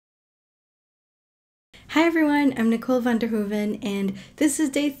Hi everyone, I'm Nicole van der Hoeven, and this is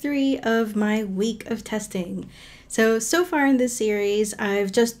day 3 of my week of testing. So far in this series,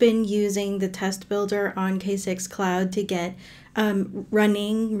 I've just been using the test builder on K6 Cloud to get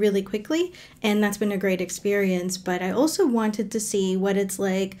running really quickly, and that's been a great experience. But I also wanted to see what it's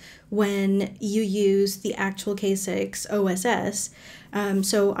like when you use the actual K6 OSS.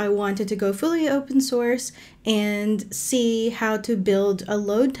 So I wanted to go fully open source and see how to build a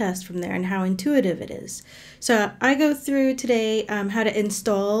load test from there and how intuitive it is. So I go through today how to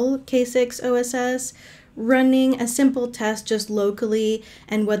install K6 OSS, running a simple test just locally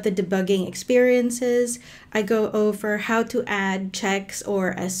and what the debugging experience is. I go over how to add checks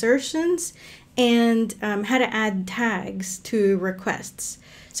or assertions and how to add tags to requests.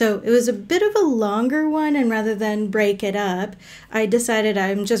 So it was a bit of a longer one, and rather than break it up, I decided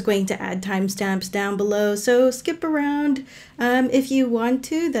I'm just going to add timestamps down below. So skip around if you want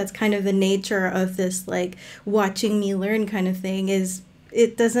to. That's kind of the nature of this, like, watching me learn kind of thing. Is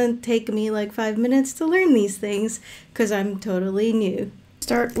it doesn't take me like 5 minutes to learn these things because I'm totally new.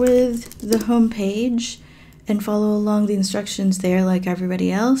 Start with the home page and follow along the instructions there like everybody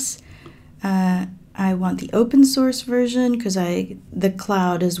else. I want the open source version because the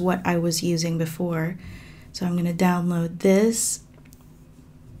cloud is what I was using before. So I'm going to download this.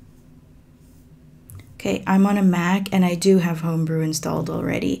 Okay, I'm on a Mac and I do have Homebrew installed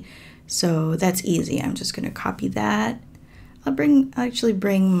already. So that's easy. I'm just going to copy that. I'll actually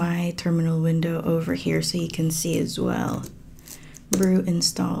bring my terminal window over here so you can see as well. Brew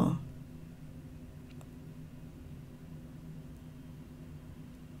install.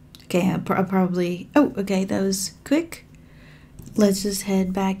 Okay, I'll probably, oh, okay, that was quick. Let's just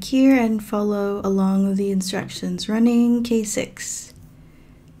head back here and follow along with the instructions. Running K6.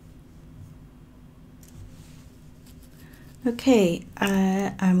 Okay,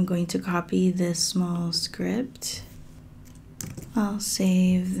 I'm going to copy this small script. I'll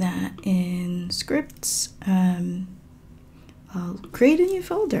save that in scripts. I'll create a new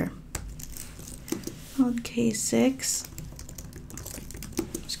folder called K6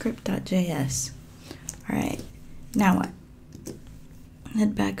 script.js. All right, now what?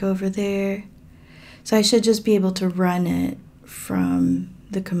 Head back over there. So I should just be able to run it from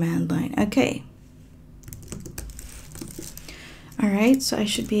the command line. Okay. All right, so I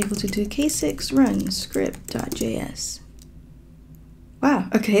should be able to do K6 run script.js. Wow,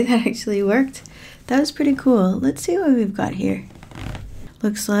 okay, that actually worked. That was pretty cool. Let's see what we've got here.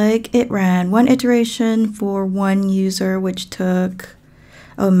 Looks like it ran one iteration for one user, which took,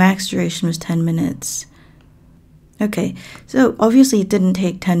 oh, max duration was 10 minutes. Okay, so obviously it didn't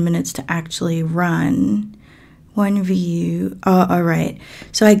take 10 minutes to actually run one view. Oh, all right.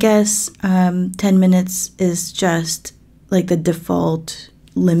 So I guess 10 minutes is just like the default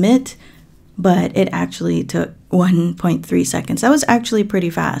limit, but it actually took 1.3 seconds. That was actually pretty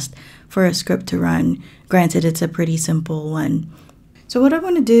fast for a script to run. Granted, it's a pretty simple one. So what I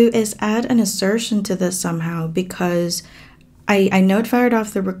want to do is add an assertion to this somehow, because I know it fired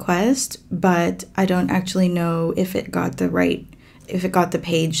off the request, but I don't actually know if it got the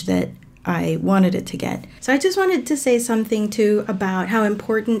page that I wanted it to get. So I just wanted to say something too about how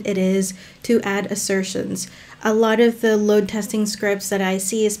important it is to add assertions. A lot of the load testing scripts that I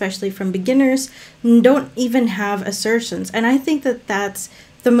see, especially from beginners, don't even have assertions. And I think that that's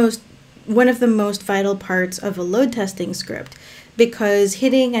one of the most vital parts of a load testing script, because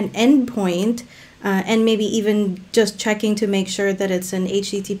hitting an endpoint and maybe even just checking to make sure that it's an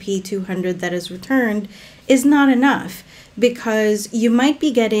HTTP 200 that is returned is not enough, because you might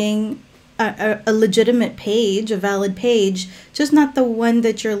be getting a legitimate page, a valid page, just not the one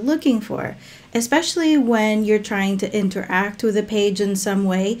that you're looking for, especially when you're trying to interact with a page in some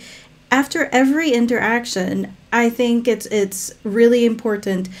way. After every interaction, I think it's really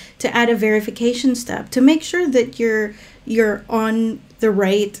important to add a verification step to make sure that you're on the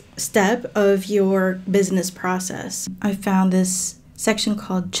right step of your business process. I found this section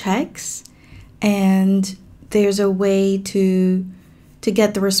called checks, and there's a way to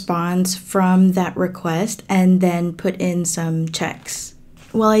get the response from that request and then put in some checks.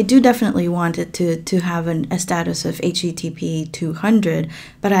 Well, I do definitely want it to have a status of HTTP 200,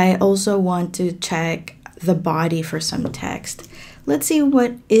 but I also want to check the body for some text. Let's see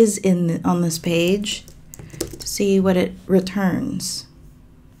what is on this page to see what it returns.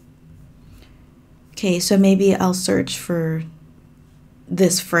 Okay, so maybe I'll search for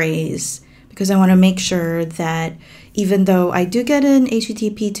this phrase, because I want to make sure that even though I do get an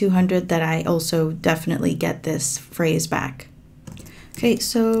HTTP 200, that I also definitely get this phrase back. Okay,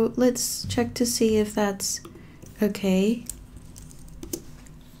 so let's check to see if that's okay.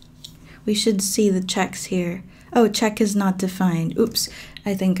 we should see the checks here. Oh, check is not defined. Oops,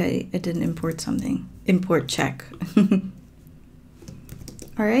 I think I didn't import something. Import check.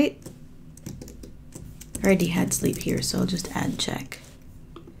 All right. I already had sleep here, so I'll just add check.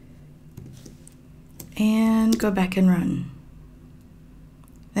 And go back and run.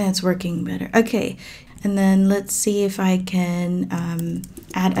 That's working better. Okay, and then let's see if I can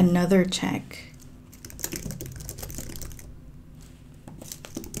add another check.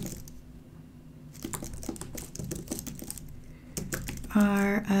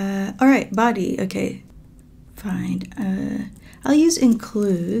 All right, body. Okay, fine. I'll use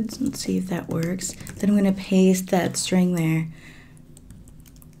includes. Let's see if that works. Then I'm going to paste that string there.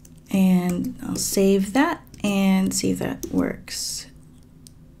 And I'll save that and see if that works.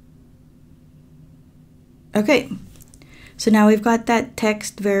 Okay, so now we've got that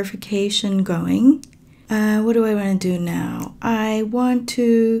text verification going. What do I want to do now? I want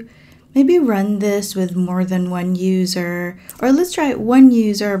to maybe run this with more than one user, or let's try one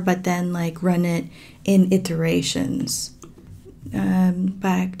user, but then like run it in iterations.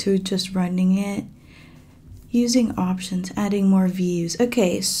 Back to just running it. Using options, adding more views.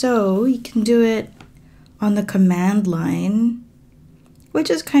 Okay, so you can do it on the command line, which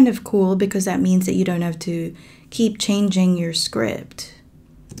is kind of cool because that means that you don't have to keep changing your script.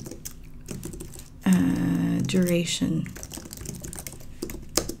 Duration.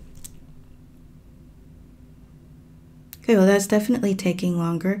 Okay, well that's definitely taking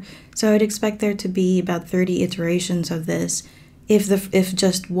longer. So I'd expect there to be about 30 iterations of this if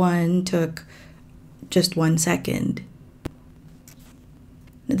just one took just 1 second.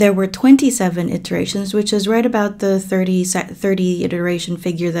 There were 27 iterations, which is right about the 30 iteration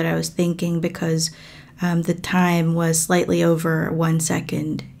figure that I was thinking because the time was slightly over 1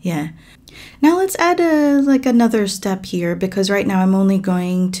 second. Yeah. Now let's add another step here because right now I'm only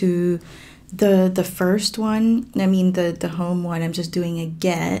going to the first one. I mean the home one. I'm just doing a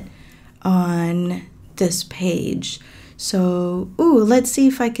get on this page. So, let's see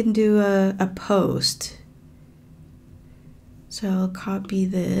if I can do a post. So I'll copy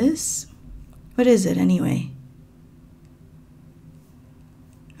this. What is it anyway?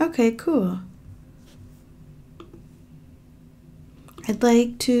 Okay, cool. I'd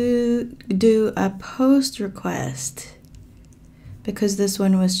like to do a post request because this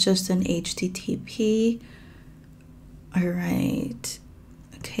one was just an HTTP. All right.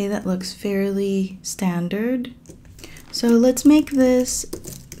 Okay, that looks fairly standard. So let's make this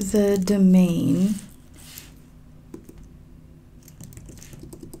the domain.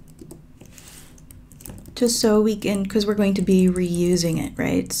 Just so we can, because we're going to be reusing it,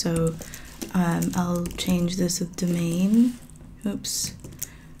 right? So I'll change this with domain. Oops.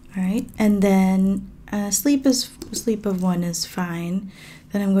 All right, and then sleep of 1 is fine.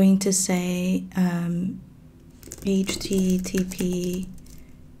 Then I'm going to say HTTP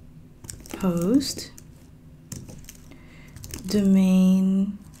post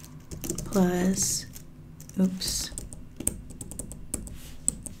domain plus, oops.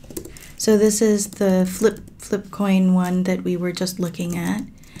 So this is the flip coin one that we were just looking at.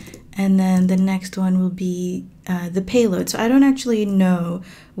 And then the next one will be the payload. So I don't actually know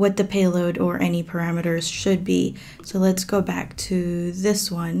what the payload or any parameters should be. So let's go back to this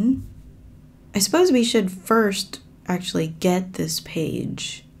one. I suppose we should first actually get this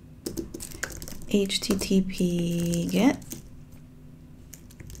page. HTTP get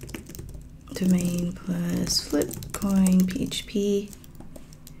domain plus flipcoin PHP.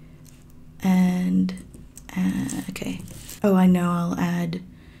 And okay. Oh, I know, I'll add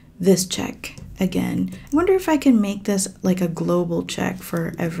this check again. I wonder if I can make this like a global check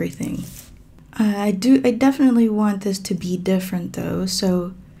for everything. I definitely want this to be different though,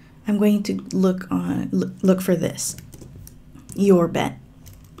 so I'm going to look for this. Your bet.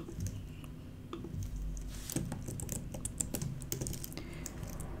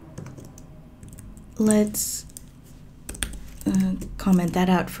 Let's comment that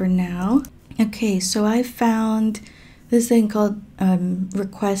out for now. Okay, so I found this thing called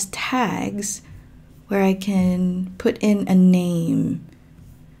request tags where I can put in a name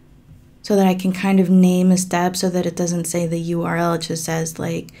so that I can kind of name a step so that it doesn't say the URL, it just says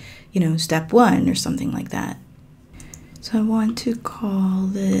like, you know, step 1 or something like that. So I want to call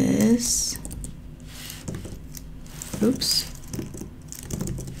this, oops,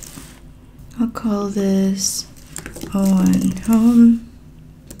 I'll call this O1 home,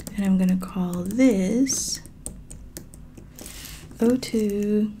 and I'm gonna call this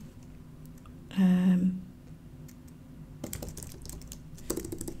O2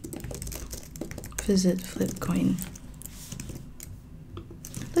 visit flipcoin.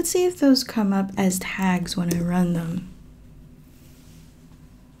 Let's see if those come up as tags when I run them.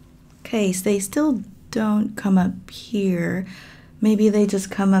 Okay, so they still don't come up here. Maybe they just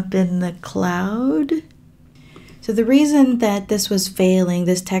come up in the cloud. So the reason that this was failing,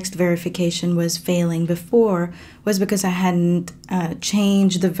 this text verification was failing before, was because I hadn't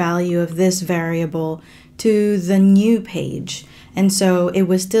changed the value of this variable to the new page. And so it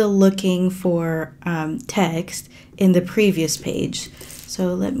was still looking for text in the previous page.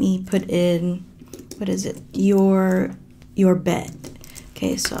 So let me put in, what is it? Your bet.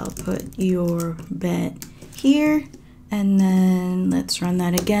 Okay, so I'll put your bet here, and then let's run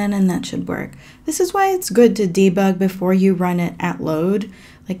that again, and that should work. This is why it's good to debug before you run it at load.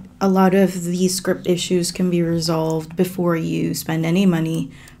 Like, a lot of these script issues can be resolved before you spend any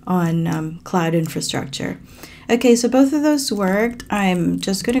money on cloud infrastructure. Okay, so both of those worked. I'm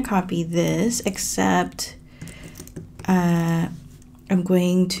just going to copy this, except I'm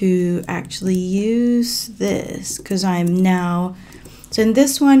going to actually use this because I'm now, so in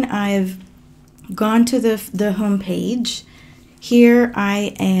this one I've gone to the home page. Here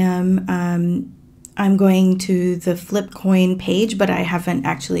I am, I'm going to the flip coin page, but I haven't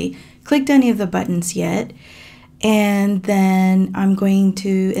actually clicked any of the buttons yet. And then I'm going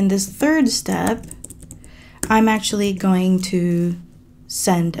to, in this third step, I'm actually going to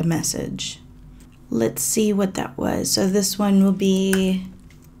send a message. Let's see what that was. So this one will be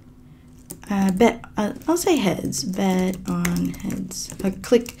bet. I'll say heads. Bet on heads.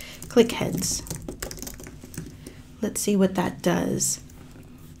 Click heads. Let's see what that does.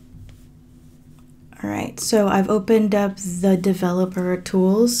 All right. So I've opened up the developer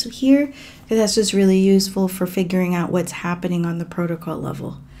tools here because that's just really useful for figuring out what's happening on the protocol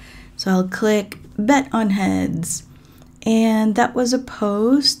level. So I'll click bet on heads, and that was a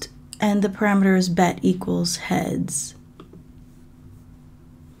post. And the parameter is bet equals heads.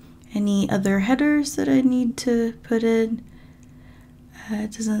 Any other headers that I need to put in?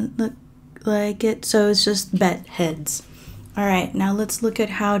 It doesn't look like it, so it's just bet heads. All right, now let's look at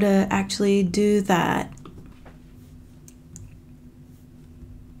how to actually do that.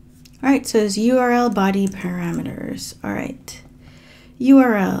 All right, so it's URL body parameters. All right,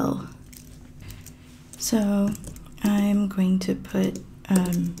 URL. So I'm going to put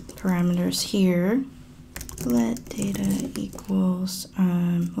parameters here. Let data equals,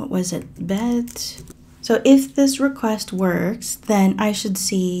 what was it, bet. So if this request works, then I should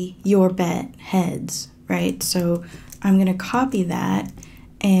see your bet heads, right? So I'm going to copy that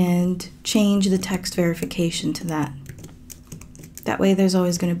and change the text verification to that. That way there's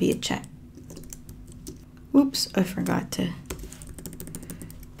always going to be a check. Whoops, I forgot to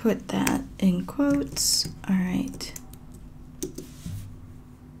put that in quotes. All right.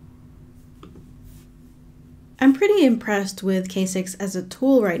 I'm pretty impressed with K6 as a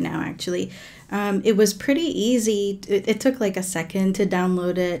tool right now, actually. It was pretty easy. It took like a second to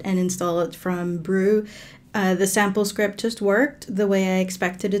download it and install it from Brew. The sample script just worked the way I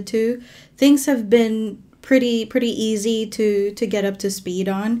expected it to. Things have been pretty easy to get up to speed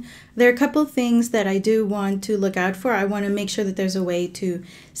on. There are a couple things that I do want to look out for. I want to make sure that there's a way to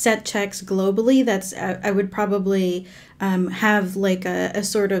set checks globally. That's I would probably have like a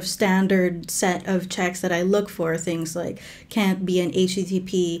sort of standard set of checks that I look for. Things like can't be an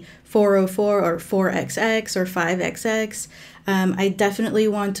HTTP 404 or 4XX or 5XX. I definitely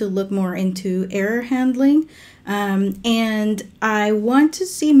want to look more into error handling. And I want to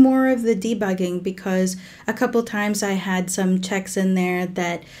see more of the debugging because a couple times I had some checks in there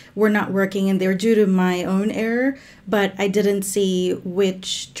that were not working and they were due to my own error, but I didn't see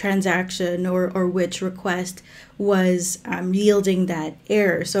which transaction or which request was yielding that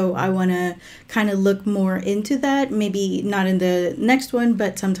error. So I want to kind of look more into that, maybe not in the next one,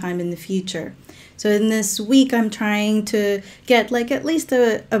 but sometime in the future. So in this week, I'm trying to get like at least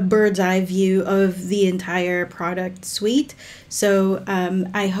a bird's eye view of the entire product suite. So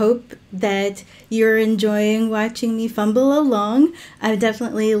I hope that you're enjoying watching me fumble along. I'm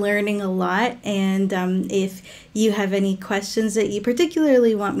definitely learning a lot. And if you have any questions that you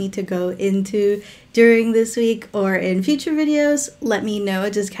particularly want me to go into during this week or in future videos, let me know.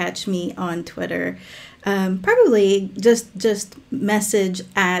 Just catch me on Twitter. Probably just message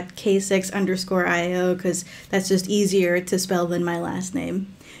at K6_IO because that's just easier to spell than my last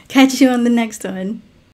name. Catch you on the next one.